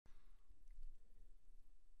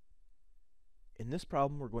In this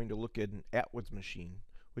problem, we're going to look at an Atwood's machine,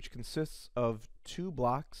 which consists of two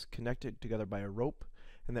blocks connected together by a rope,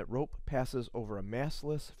 and that rope passes over a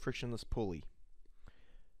massless, frictionless pulley.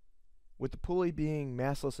 With the pulley being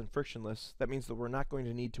massless and frictionless, that means that we're not going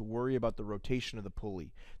to need to worry about the rotation of the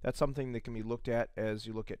pulley. That's something that can be looked at as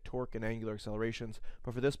you look at torque and angular accelerations,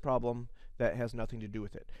 but for this problem, that has nothing to do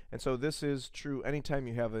with it. And so this is true anytime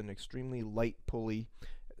you have an extremely light pulley,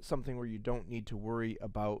 something where you don't need to worry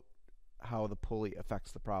about how the pulley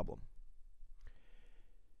affects the problem.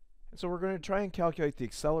 And so we're going to try and calculate the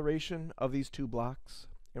acceleration of these two blocks,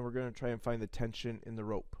 and we're going to try and find the tension in the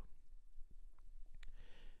rope.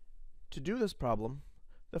 To do this problem,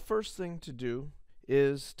 the first thing to do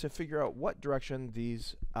is to figure out what direction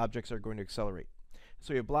these objects are going to accelerate.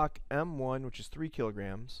 So you have block M1, which is 3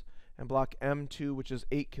 kilograms, and block M2, which is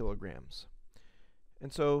 8 kilograms.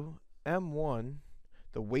 And so M1,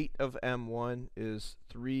 the weight of M1 is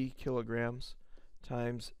 3 kilograms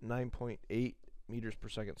times 9.8 meters per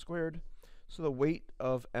second squared. So the weight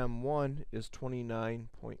of M1 is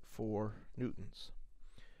 29.4 newtons.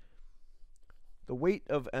 The weight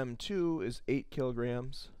of M2 is 8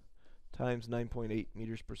 kilograms times 9.8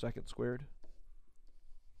 meters per second squared,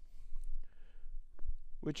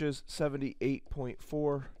 which is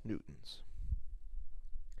 78.4 newtons.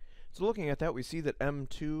 So looking at that, we see that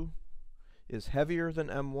M2 is heavier than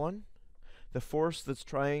M1. The force that's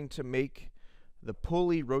trying to make the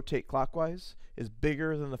pulley rotate clockwise is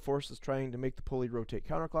bigger than the force that's trying to make the pulley rotate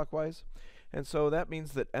counterclockwise. And so that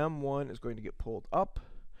means that M1 is going to get pulled up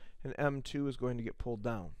and M2 is going to get pulled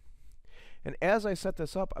down. And as I set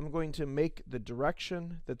this up, I'm going to make the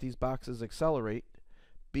direction that these boxes accelerate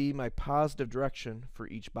be my positive direction for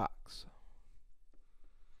each box.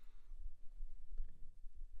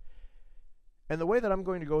 And the way that I'm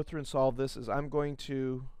going to go through and solve this is I'm going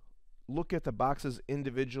to look at the boxes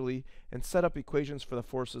individually and set up equations for the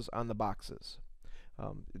forces on the boxes.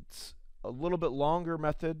 It's a little bit longer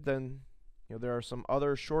method than there are some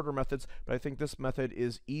other shorter methods, but I think this method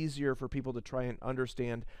is easier for people to try and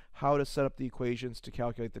understand how to set up the equations to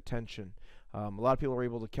calculate the tension. A lot of people are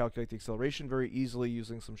able to calculate the acceleration very easily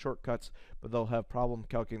using some shortcuts, but they'll have problem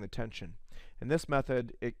calculating the tension. In this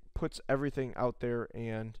method, it puts everything out there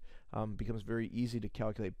and becomes very easy to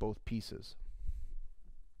calculate both pieces.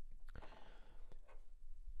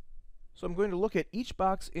 So I'm going to look at each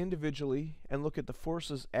box individually and look at the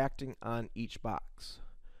forces acting on each box.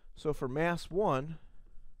 So for mass 1,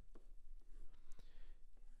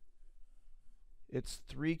 it's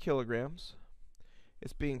 3 kilograms.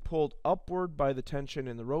 It's being pulled upward by the tension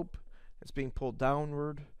in the rope. It's being pulled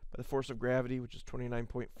downward by the force of gravity, which is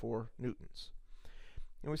 29.4 newtons.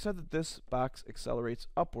 And we said that this box accelerates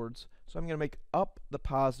upwards, so I'm going to make up the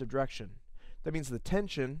positive direction. That means the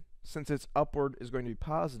tension, since it's upward, is going to be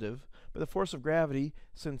positive, but the force of gravity,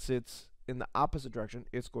 since it's in the opposite direction,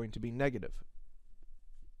 it's going to be negative.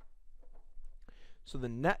 So the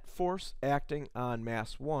net force acting on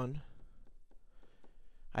mass 1,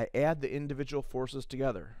 I add the individual forces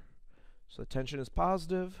together. So the tension is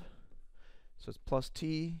positive, so it's plus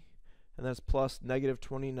T, and that's plus negative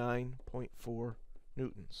 29.4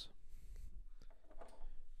 newtons.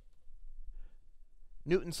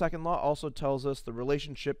 Newton's second law also tells us the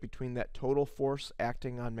relationship between that total force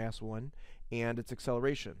acting on mass 1 and its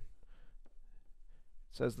acceleration.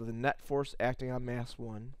 It says that the net force acting on mass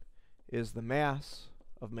 1 is the mass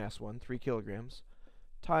of mass 1, 3 kilograms,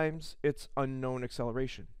 times its unknown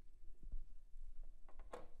acceleration.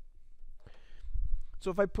 So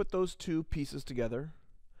if I put those two pieces together,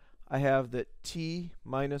 I have that T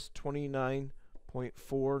minus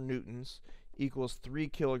 29.4 newtons equals 3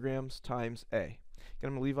 kilograms times A. Again, I'm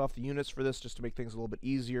going to leave off the units for this just to make things a little bit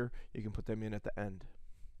easier. You can put them in at the end.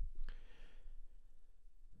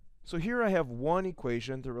 So here I have one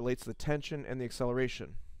equation that relates the tension and the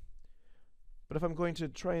acceleration. But if I'm going to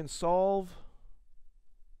try and solve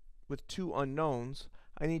with two unknowns,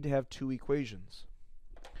 I need to have two equations.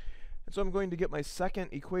 And so I'm going to get my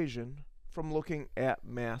second equation from looking at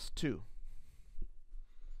mass 2.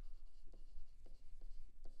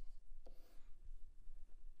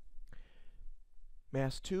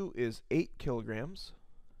 Mass 2 is 8 kilograms.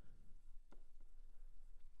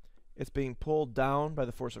 It's being pulled down by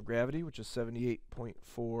the force of gravity, which is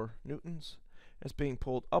 78.4 newtons. It's being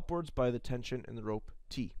pulled upwards by the tension in the rope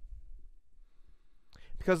T.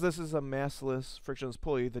 Because this is a massless frictionless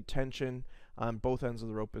pulley, the tension on both ends of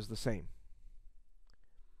the rope is the same.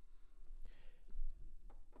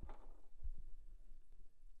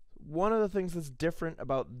 One of the things that's different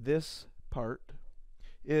about this part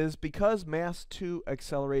is because mass 2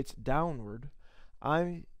 accelerates downward,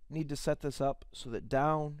 I need to set this up so that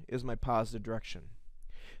down is my positive direction.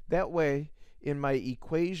 That way, in my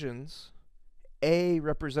equations, A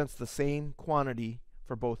represents the same quantity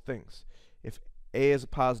for both things. If A is a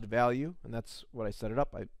positive value, and that's what I set it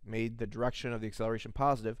up, I made the direction of the acceleration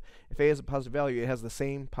positive. If A is a positive value, it has the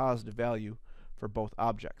same positive value for both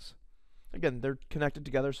objects. Again, they're connected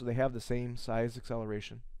together, so they have the same size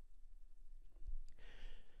acceleration.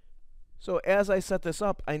 So as I set this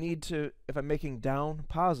up, I need to, if I'm making down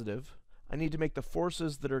positive, I need to make the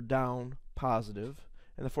forces that are down positive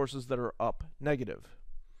and the forces that are up negative.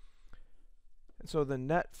 And so the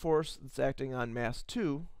net force that's acting on mass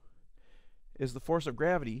 2 is the force of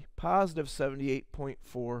gravity, positive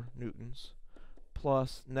 78.4 newtons,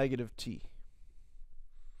 plus negative t.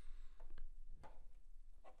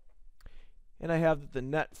 And I have that the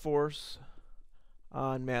net force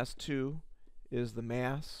on mass 2 is the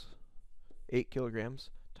mass, 8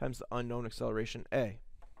 kilograms, times the unknown acceleration a.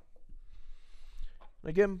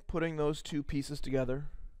 Again, putting those two pieces together,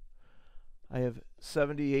 I have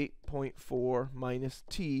 78.4 minus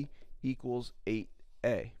t equals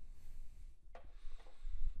 8a.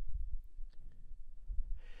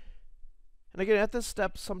 And again, at this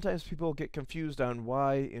step, sometimes people get confused on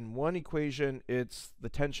why in one equation it's the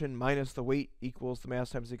tension minus the weight equals the mass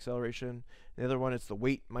times the acceleration. In the other one, it's the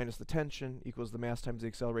weight minus the tension equals the mass times the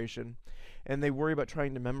acceleration. And they worry about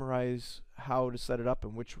trying to memorize how to set it up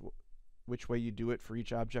and which way you do it for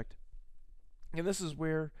each object. And this is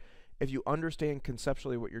where, if you understand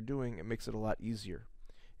conceptually what you're doing, it makes it a lot easier.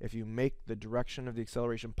 If you make the direction of the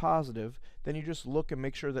acceleration positive, then you just look and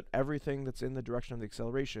make sure that everything that's in the direction of the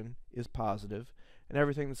acceleration is positive, and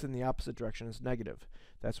everything that's in the opposite direction is negative.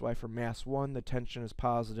 That's why for mass 1, the tension is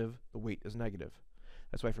positive, the weight is negative.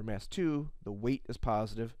 That's why for mass 2, the weight is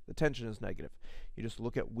positive, the tension is negative. You just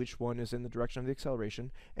look at which one is in the direction of the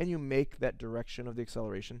acceleration, and you make that direction of the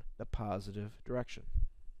acceleration the positive direction.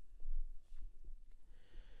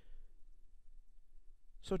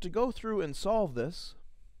 So to go through and solve this,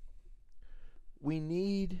 we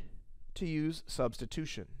need to use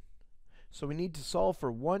substitution. So we need to solve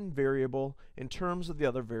for one variable in terms of the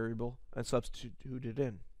other variable and substitute it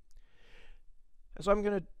in. And so I'm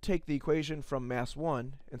going to take the equation from mass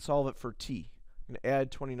 1 and solve it for t. I'm going to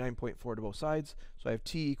add 29.4 to both sides, so I have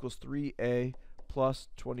t equals 3a plus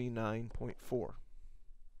 29.4.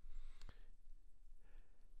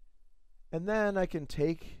 And then I can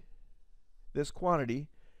take this quantity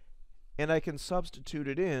and I can substitute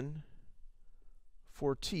it in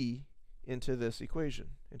for t into this equation,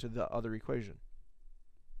 into the other equation.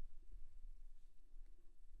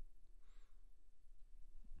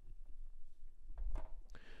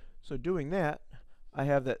 So doing that, I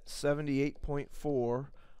have that 78.4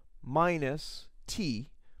 minus t,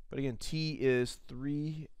 but again, t is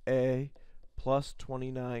 3a plus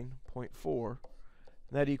 29.4,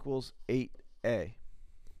 and that equals 8a.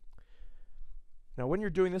 Now when you're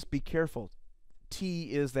doing this, be careful.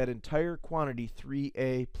 T is that entire quantity,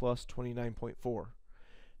 3a plus 29.4.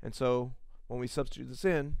 And so when we substitute this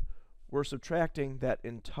in, we're subtracting that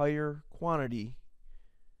entire quantity.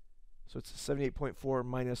 So it's 78.4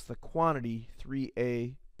 minus the quantity,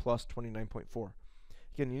 3a plus 29.4.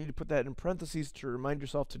 Again, you need to put that in parentheses to remind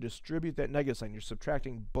yourself to distribute that negative sign. You're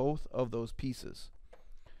subtracting both of those pieces.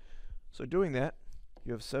 So doing that,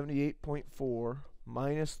 you have 78.4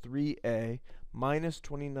 minus 3a minus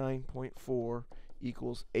 29.4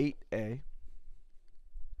 equals 8a.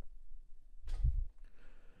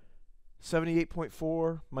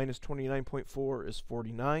 78.4 minus 29.4 is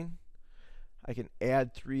 49. I can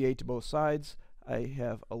add 3a to both sides. I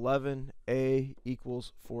have 11a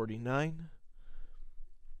equals 49.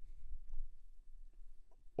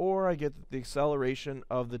 Or I get that the acceleration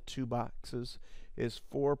of the two boxes is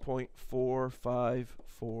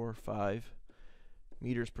 4.4545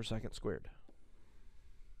 meters per second squared.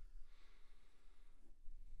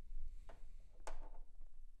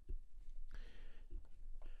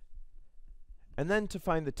 And then to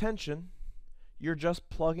find the tension, you're just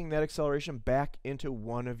plugging that acceleration back into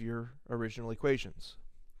one of your original equations.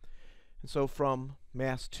 And so from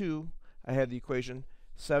mass 2, I had the equation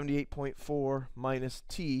 78.4 minus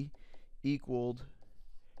t equaled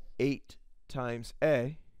 8 times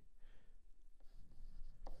a.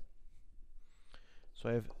 So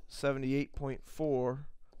I have 78.4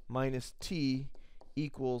 minus t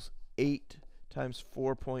equals 8 times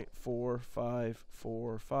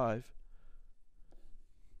 4.4545.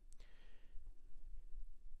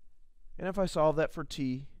 And if I solve that for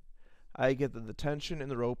t, I get that the tension in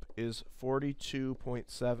the rope is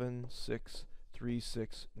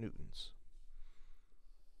 42.7636 newtons.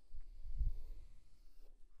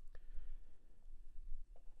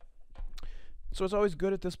 So it's always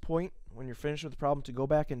good at this point, when you're finished with the problem, to go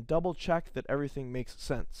back and double check that everything makes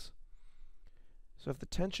sense. So if the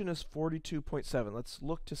tension is 42.7, let's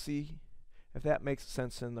look to see if that makes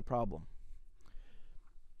sense in the problem.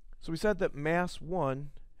 So we said that mass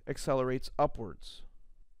 1 accelerates upwards.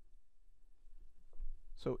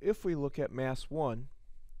 So if we look at mass 1,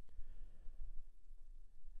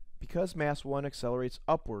 because mass 1 accelerates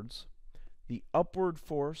upwards, the upward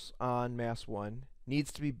force on mass 1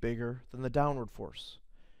 needs to be bigger than the downward force.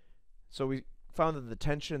 So we found that the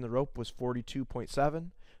tension in the rope was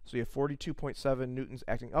 42.7. So you have 42.7 newtons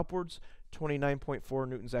acting upwards, 29.4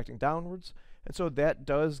 newtons acting downwards. And so that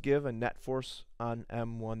does give a net force on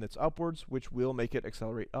M1 that's upwards, which will make it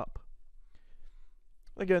accelerate up.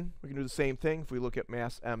 Again, we can do the same thing if we look at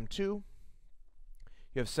mass M2. You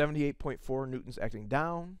have 78.4 newtons acting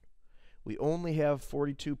down. We only have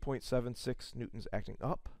 42.76 newtons acting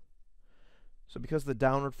up. So because the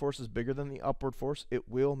downward force is bigger than the upward force, it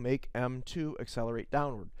will make M2 accelerate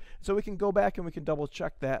downward. So we can go back and we can double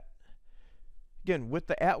check that. Again, with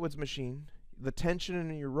the Atwood's machine, the tension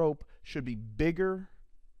in your rope should be bigger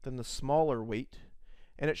than the smaller weight,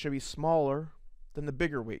 and it should be smaller than the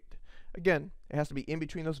bigger weight. Again, it has to be in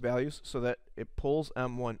between those values so that it pulls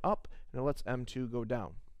M1 up and it lets M2 go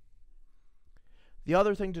down. The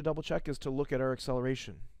other thing to double check is to look at our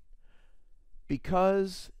acceleration.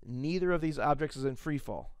 Because neither of these objects is in free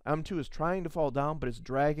fall, M2 is trying to fall down, but it's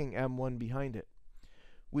dragging M1 behind it.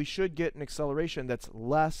 We should get an acceleration that's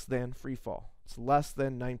less than free fall. It's less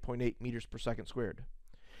than 9.8 meters per second squared.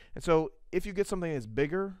 And so if you get something that's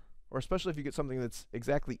bigger, or especially if you get something that's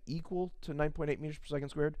exactly equal to 9.8 meters per second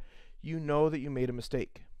squared, you know that you made a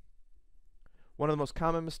mistake. One of the most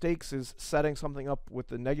common mistakes is setting something up with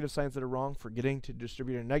the negative signs that are wrong, forgetting to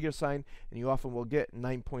distribute a negative sign, and you often will get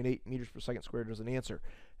 9.8 meters per second squared as an answer.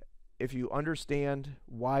 If you understand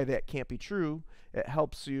why that can't be true, it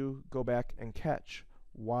helps you go back and catch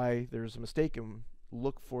why there's a mistake and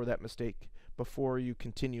look for that mistake before you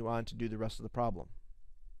continue on to do the rest of the problem.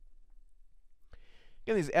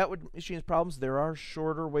 Again, these Atwood machines problems, there are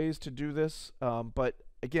shorter ways to do this, but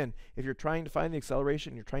again, if you're trying to find the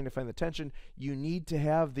acceleration, you're trying to find the tension, you need to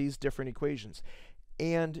have these different equations.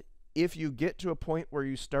 And if you get to a point where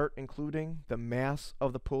you start including the mass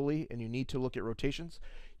of the pulley and you need to look at rotations,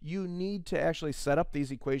 you need to actually set up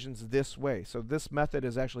these equations this way. So this method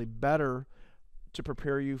is actually better to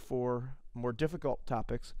prepare you for more difficult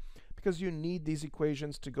topics because you need these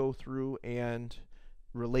equations to go through and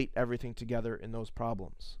relate everything together in those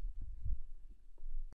problems.